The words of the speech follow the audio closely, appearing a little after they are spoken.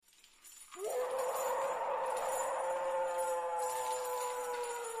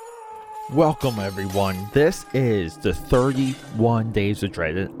Welcome everyone, this is the 31 Days of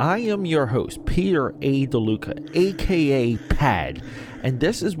Dread, and I am your host, Peter A. DeLuca, aka Pad, and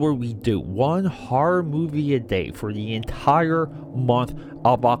this is where we do one horror movie a day for the entire month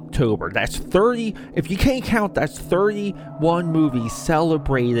of October. That's 30, if you can't count, that's 31 movies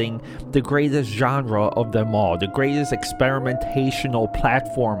celebrating the greatest genre of them all, the greatest experimentational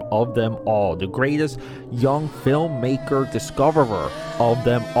platform of them all, the greatest young filmmaker discoverer of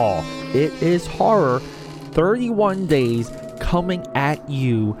them all. It is horror, 31 days coming at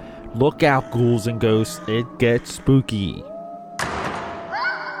you. Look out, ghouls and ghosts, it gets spooky.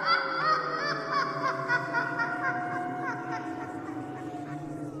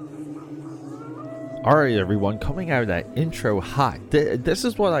 Alright everyone, coming out of that intro hot, this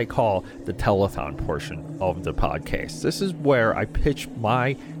is what I call the telethon portion of the podcast. This is where I pitch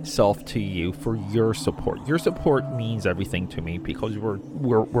myself to you for your support. Your support means everything to me because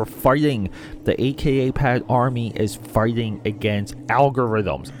we're fighting, the AKA Pad Army is fighting against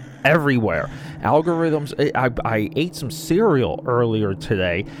algorithms everywhere. Algorithms, I ate some cereal earlier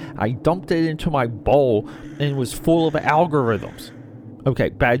today, I dumped it into my bowl and it was full of algorithms. Okay,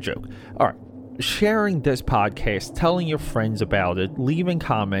 bad joke. Alright. Sharing this podcast, telling your friends about it, leaving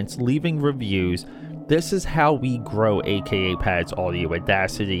comments, leaving reviews. This is how we grow AKA Pad's Audio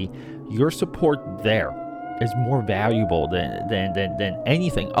Audacity. Your support there is more valuable than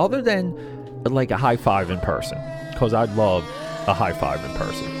anything other than like a high five in person, because I'd love a high five in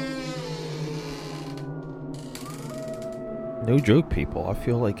person. No joke, people. I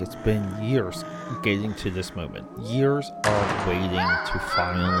feel like it's been years getting to this moment. Years of waiting to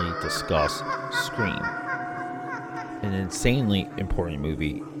finally discuss Scream. An insanely important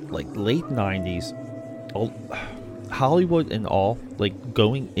movie. Like late 90s, Hollywood and all, like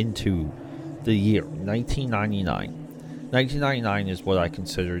going into the year 1999. 1999 is what I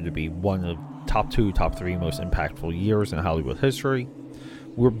consider to be one of top 2, top 3 most impactful years in Hollywood history.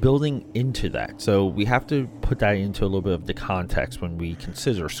 We're building into that, so we have to put that into a little bit of the context when we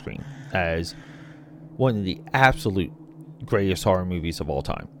consider Scream as one of the absolute greatest horror movies of all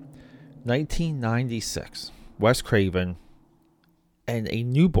time. 1996, Wes Craven and a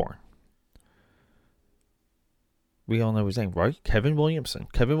newborn. We all know his name, right? Kevin Williamson.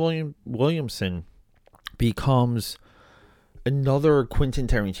 Kevin Williamson becomes another Quentin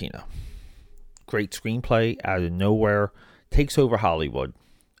Tarantino. Great screenplay out of nowhere, takes over Hollywood.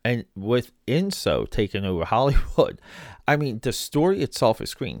 And within so taking over Hollywood, I mean, the story itself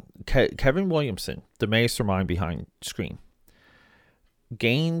is Scream. Kevin Williamson, the mastermind behind Scream,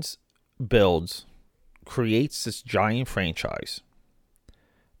 builds, creates this giant franchise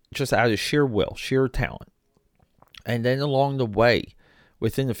just out of sheer will, sheer talent. And then along the way,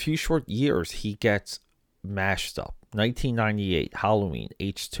 within a few short years, he gets mashed up. 1998, Halloween,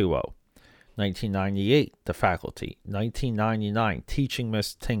 H2O. 1998, The Faculty. 1999, Teaching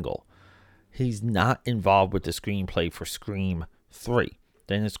Miss Tingle. He's not involved with the screenplay for Scream 3.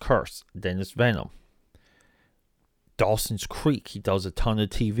 Then it's Curse. Then it's Venom. Dawson's Creek, he does a ton of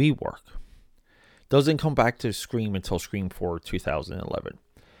TV work. Doesn't come back to Scream until Scream 4 2011.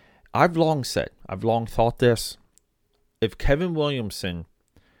 I've long thought this. If Kevin Williamson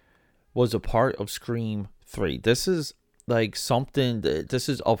was a part of Scream 3, this is like something, this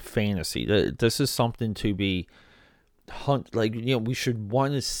is a fantasy. This is something to be we should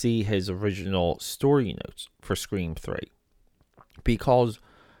want to see his original story notes for Scream 3, because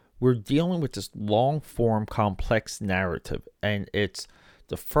we're dealing with this long form complex narrative, and it's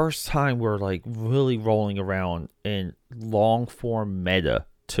the first time we're like really rolling around in long form meta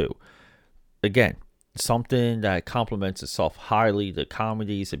too. Again, something that complements itself highly. The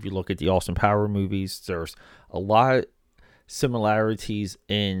comedies, if you look at the Austin Power movies, there's a lot of similarities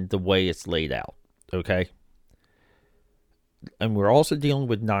in the way it's laid out, okay? And we're also dealing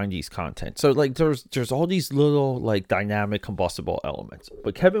with 90s content. So like there's all these little like dynamic combustible elements.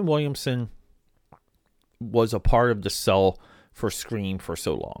 But Kevin Williamson was a part of the cell for Scream for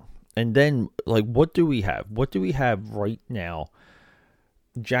so long. And then like what do we have? What do we have right now?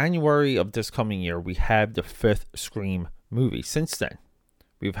 January of this coming year, we have the 5th Scream movie. Since then,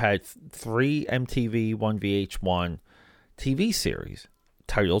 we've had 3 MTV, 1 VH1 TV series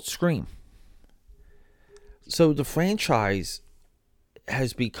titled Scream. So the franchise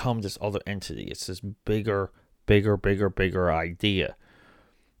has become this other entity. It's this bigger idea.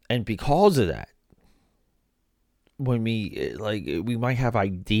 And because of that, when we might have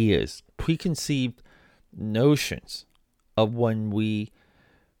ideas, preconceived notions of when we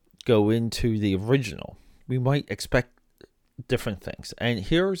go into the original, we might expect different things. And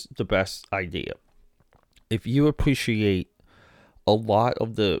here's the best idea. If you appreciate a lot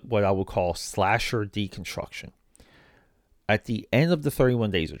of the what I would call slasher deconstruction. At the end of the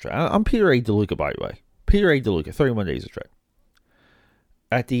 31 Days of Dread, I'm Peter A. DeLuca, by the way. Peter A. DeLuca, 31 Days of Dread.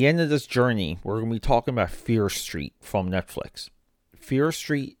 At the end of this journey, we're going to be talking about Fear Street from Netflix. Fear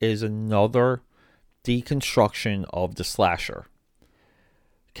Street is another deconstruction of the slasher.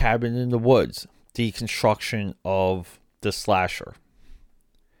 Cabin in the Woods, deconstruction of the slasher.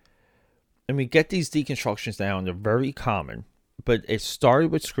 And we get these deconstructions now, and they're very common. But it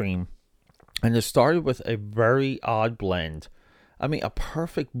started with Scream, and it started with a very odd blend. I mean, a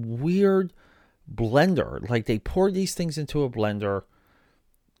perfect, weird blender. Like, they poured these things into a blender.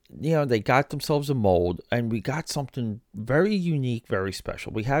 You know, they got themselves a mold, and we got something very unique, very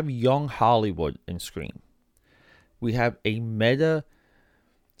special. We have young Hollywood in Scream. We have a meta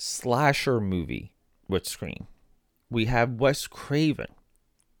slasher movie with Scream. We have Wes Craven,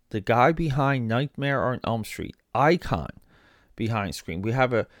 the guy behind Nightmare on Elm Street, icon behind Scream. We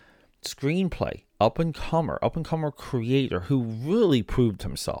have a screenplay, up-and-comer creator who really proved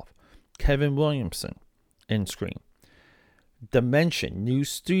himself, Kevin Williamson in Scream. Dimension, new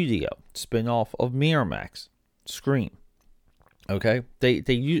studio, spin-off of Miramax, Scream. Okay?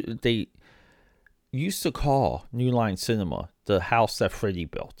 They used to call New Line Cinema the house that Freddy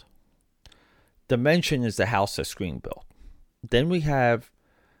built. Dimension is the house that Scream built. Then we have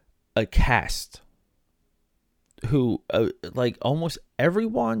a cast who, like almost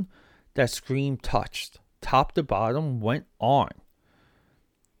everyone that Scream touched, top to bottom, went on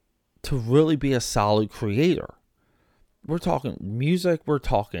to really be a solid creator. We're talking music, we're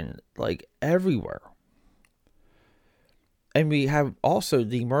talking like everywhere. And we have also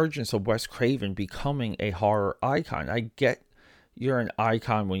the emergence of Wes Craven becoming a horror icon. I get you're an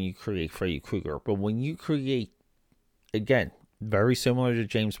icon when you create Freddy Krueger, but when you create, again, very similar to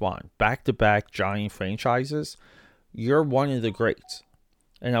James Wan, back-to-back giant franchises, you're one of the greats.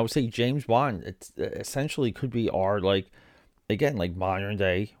 And I would say James Wan, it essentially could be our, like, again, like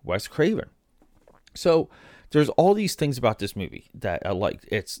modern-day Wes Craven. So there's all these things about this movie that I liked.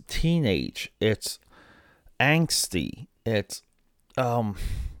 It's teenage. It's angsty. It's,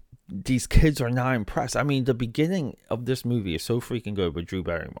 these kids are not impressed. I mean, the beginning of this movie is so freaking good with Drew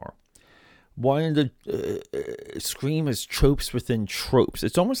Barrymore. One of the Scream is tropes within tropes.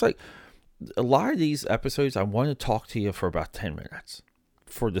 It's almost like a lot of these episodes, I want to talk to you for about 10 minutes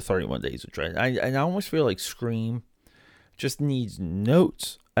for the 31 Days of Dread. And I almost feel like Scream just needs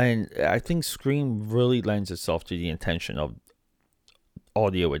notes. And I think Scream really lends itself to the intention of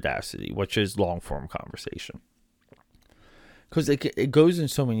audio audacity, which is long form conversation. Because it goes in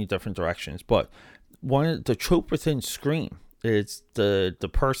so many different directions. But the trope within Scream is the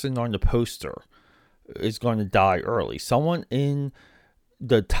person on the poster is going to die early. Someone in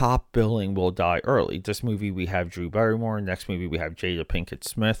the top billing will die early. This movie we have Drew Barrymore. Next movie we have Jada Pinkett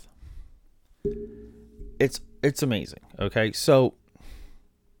Smith. It's amazing. Okay, so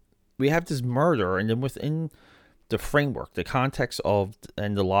we have this murder, and then within the framework, the context of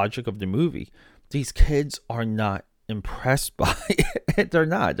and the logic of the movie, these kids are not impressed by it. They're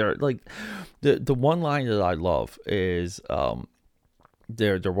not. They're like the one line that I love is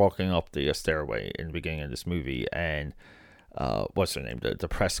they're walking up the stairway in the beginning of this movie, and what's her name? The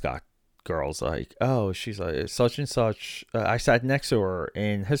Prescott girl's like, oh, she's like such and such. I sat next to her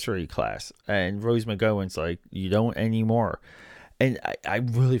in history class, and Rose McGowan's like, you don't anymore. And I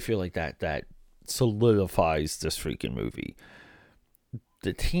really feel like that solidifies this freaking movie.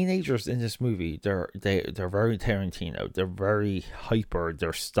 The teenagers in this movie, they're very Tarantino. They're very hyper.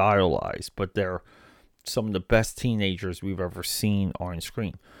 They're stylized, but they're some of the best teenagers we've ever seen on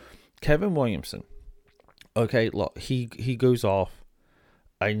screen. Kevin Williamson. Okay, look, he goes off.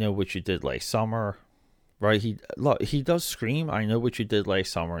 I Know What You Did Last Summer, right? He does Scream. I Know What You Did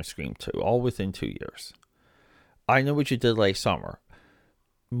Last Summer and Scream 2, all within 2 years. I Know What You Did Last Summer.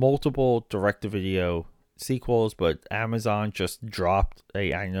 Multiple direct-to-video sequels, but Amazon just dropped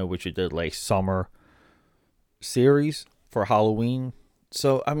a I Know What You Did Last Summer series for Halloween.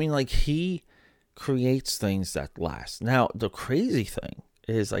 So, I mean, like, he creates things that last. Now, the crazy thing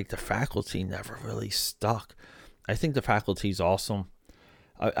is, like, The Faculty never really stuck. I think The Faculty is awesome.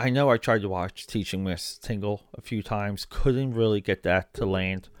 I know I tried to watch Teaching Miss Tingle a few times. Couldn't really get that to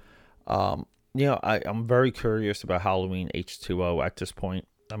land. I'm very curious about Halloween H2O at this point.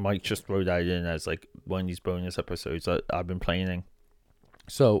 I might just throw that in as like one of these bonus episodes that I've been planning.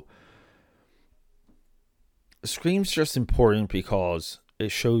 So, Scream's just important because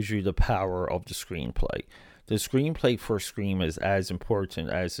it shows you the power of the screenplay. The screenplay for Scream is as important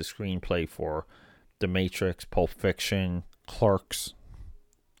as the screenplay for The Matrix, Pulp Fiction, Clerks.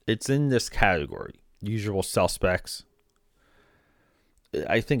 It's in this category. Usual Suspects.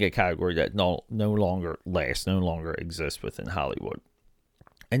 I think, a category that no longer lasts, no longer exists within Hollywood.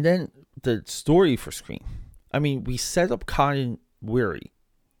 And then the story for Scream. I mean, we set up Cotton Leary,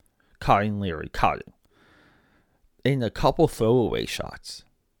 in a couple throwaway shots.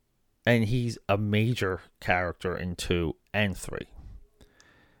 And he's a major character in 2 and 3.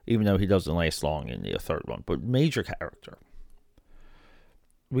 Even though he doesn't last long in the third one. But major character.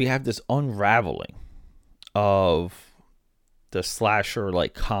 We have this unraveling of the slasher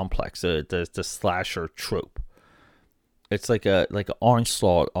like complex, the slasher trope. It's like an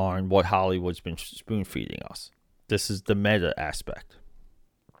onslaught on what Hollywood's been spoon feeding us. This is the meta aspect.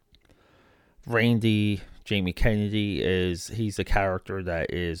 Randy, Jamie Kennedy, he's a character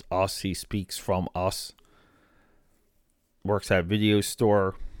that is us. He speaks from us. Works at a video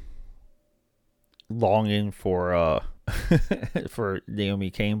store. Longing for for Naomi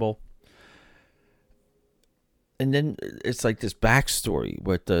Campbell. And then it's like this backstory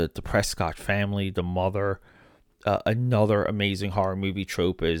with the Prescott family, the mother. Another amazing horror movie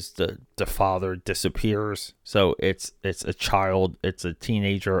trope is the father disappears. So it's a child, it's a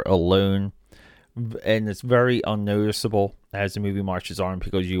teenager alone. And it's very unnoticeable as the movie marches on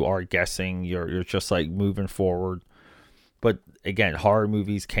because you are guessing, you're just like moving forward. But again, horror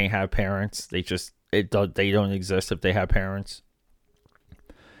movies can't have parents. They don't exist if they have parents.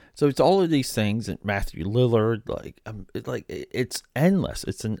 So it's all of these things. And Matthew Lillard, it's endless.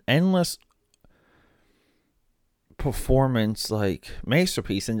 It's an endless performance, like,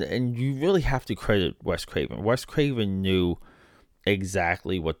 masterpiece. And you really have to credit Wes Craven. Wes Craven knew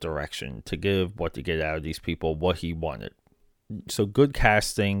exactly what direction to give, what to get out of these people, what he wanted. So good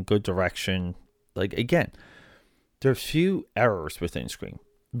casting, good direction. Like, again, there's few errors within Scream.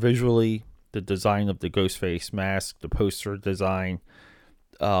 Visually, the design of the Ghostface mask, the poster design,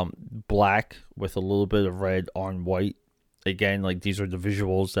 black with a little bit of red on white. Again, like, these are the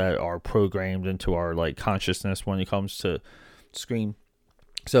visuals that are programmed into our like consciousness when it comes to Scream.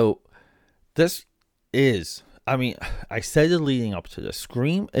 So this is, I mean, I said it leading up to this.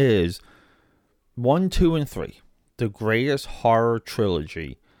 Scream is 1, 2, and 3, the greatest horror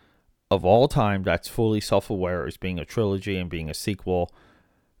trilogy of all time that's fully self-aware as being a trilogy and being a sequel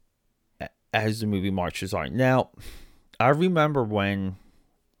as the movie marches on. Now, I remember when,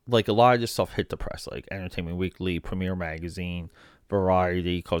 like, a lot of this stuff hit the press, like Entertainment Weekly, Premiere Magazine,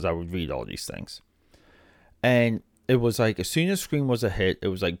 Variety, because I would read all these things. And it was like, as soon as Scream was a hit, it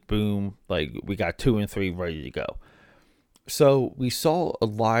was like, boom, like, we got 2 and 3 ready to go. So we saw a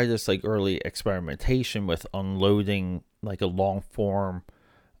lot of this, like, early experimentation with unloading, like, a long-form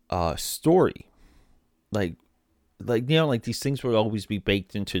story. Like, these things would always be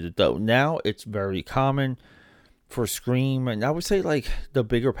baked into the dough. Now it's very common for Scream, and I would say, like, the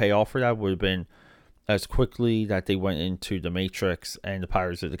bigger payoff for that would have been as quickly that they went into the Matrix and the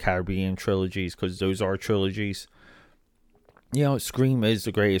Pirates of the Caribbean trilogies, because those are trilogies. Scream is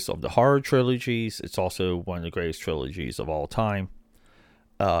the greatest of the horror trilogies. It's also one of the greatest trilogies of all time.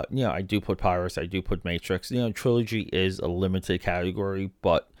 I do put Pirates, I do put Matrix. Trilogy is a limited category,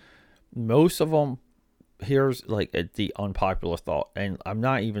 but most of them, here's like the unpopular thought, and I'm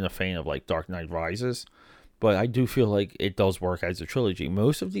not even a fan of like Dark Knight Rises, but I do feel like it does work as a trilogy.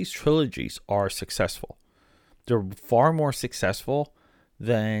 Most of these trilogies are successful. They're far more successful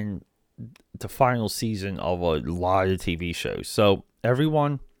than the final season of a lot of TV shows. So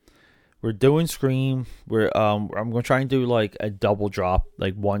everyone, we're doing Scream. I'm gonna try and do like a double drop,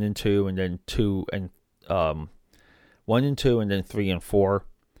 like 1 and 2, and then 2 and 1 and 2, and then 3 and 4,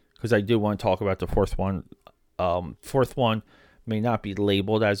 because I do want to talk about the fourth one. Fourth one may not be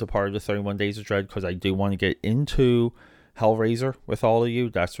labeled as a part of the 31 Days of Dread, because I do want to get into Hellraiser with all of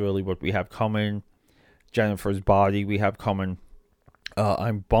you. That's really what we have coming. Jennifer's Body we have coming.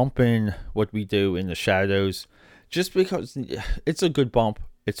 I'm bumping What We Do in the Shadows just because it's a good bump.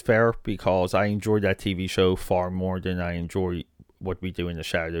 It's fair because I enjoyed that TV show far more than I enjoy What We Do in the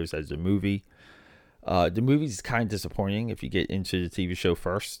Shadows as a movie. The movie's kind of disappointing if you get into the TV show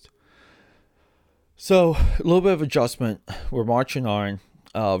first. So, a little bit of adjustment. We're marching on.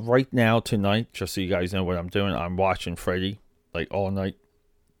 Right now, tonight, just so you guys know what I'm doing, I'm watching Freddy, like, all night,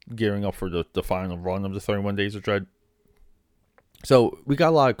 gearing up for the final run of the 31 Days of Dread. So, we got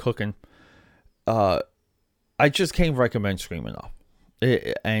a lot of cooking. I just can't recommend Scream enough.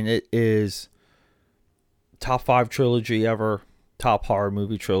 It is top 5 trilogy ever, top horror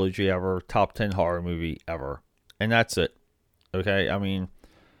movie trilogy ever, top 10 horror movie ever. And that's it. Okay? I mean,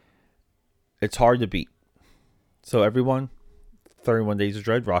 it's hard to beat. So everyone, 31 Days of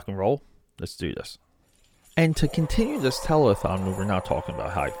Dread, rock and roll. Let's do this. And to continue this telethon, when we're not talking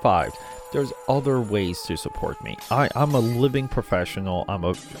about high fives, there's other ways to support me. I'm a living professional. I'm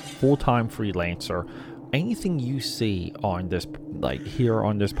a full-time freelancer. Anything you see on this, like here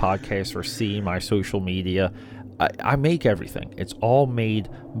on this podcast, or see my social media, I make everything. It's all made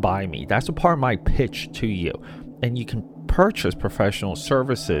by me. That's a part of my pitch to you. And you can purchase professional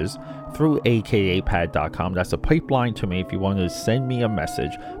services through akapad.com. That's a pipeline to me if you want to send me a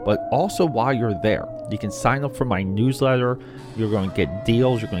message. But also, while you're there, you can sign up for my newsletter. You're going to get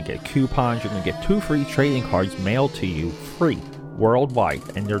deals, you're going to get coupons, you're going to get 2 free trading cards mailed to you free worldwide.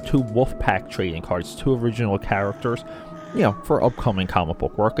 And they're 2 Wolfpack trading cards, 2 original characters, for upcoming comic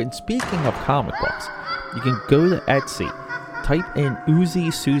book work. And speaking of comic books, you can go to Etsy, type in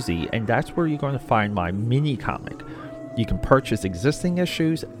Uzi Susie, and that's where you're going to find my mini comic. You can purchase existing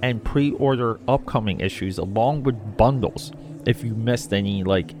issues and pre-order upcoming issues along with bundles if you missed any,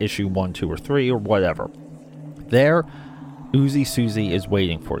 like issue 1, 2, or 3 or whatever. There, Uzi Susie is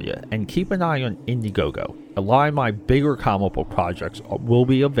waiting for you. And keep an eye on Indiegogo. A lot of my bigger comic book projects will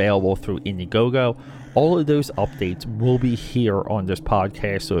be available through Indiegogo. All of those updates will be here on this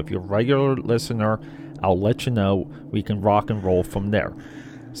podcast, so if you're a regular listener, I'll let you know. We can rock and roll from there.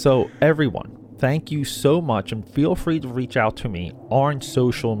 So everyone, thank you so much, and feel free to reach out to me on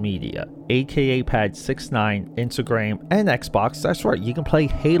social media, aka Pad69, Instagram, and Xbox. That's right, you can play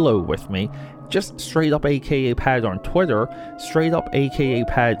Halo with me. Just straight up aka Pad on Twitter, straight up aka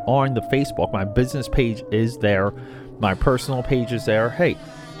Pad on the Facebook. My business page is there. My personal page is there. Hey,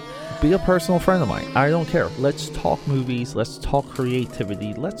 be a personal friend of mine. I don't care. Let's talk movies. Let's talk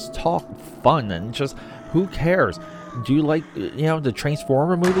creativity. Let's talk fun, and just who cares? Do you like, the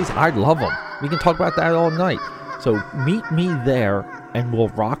Transformer movies? I love them. We can talk about that all night. So meet me there and we'll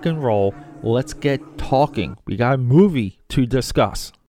rock and roll. Let's get talking. We got a movie to discuss.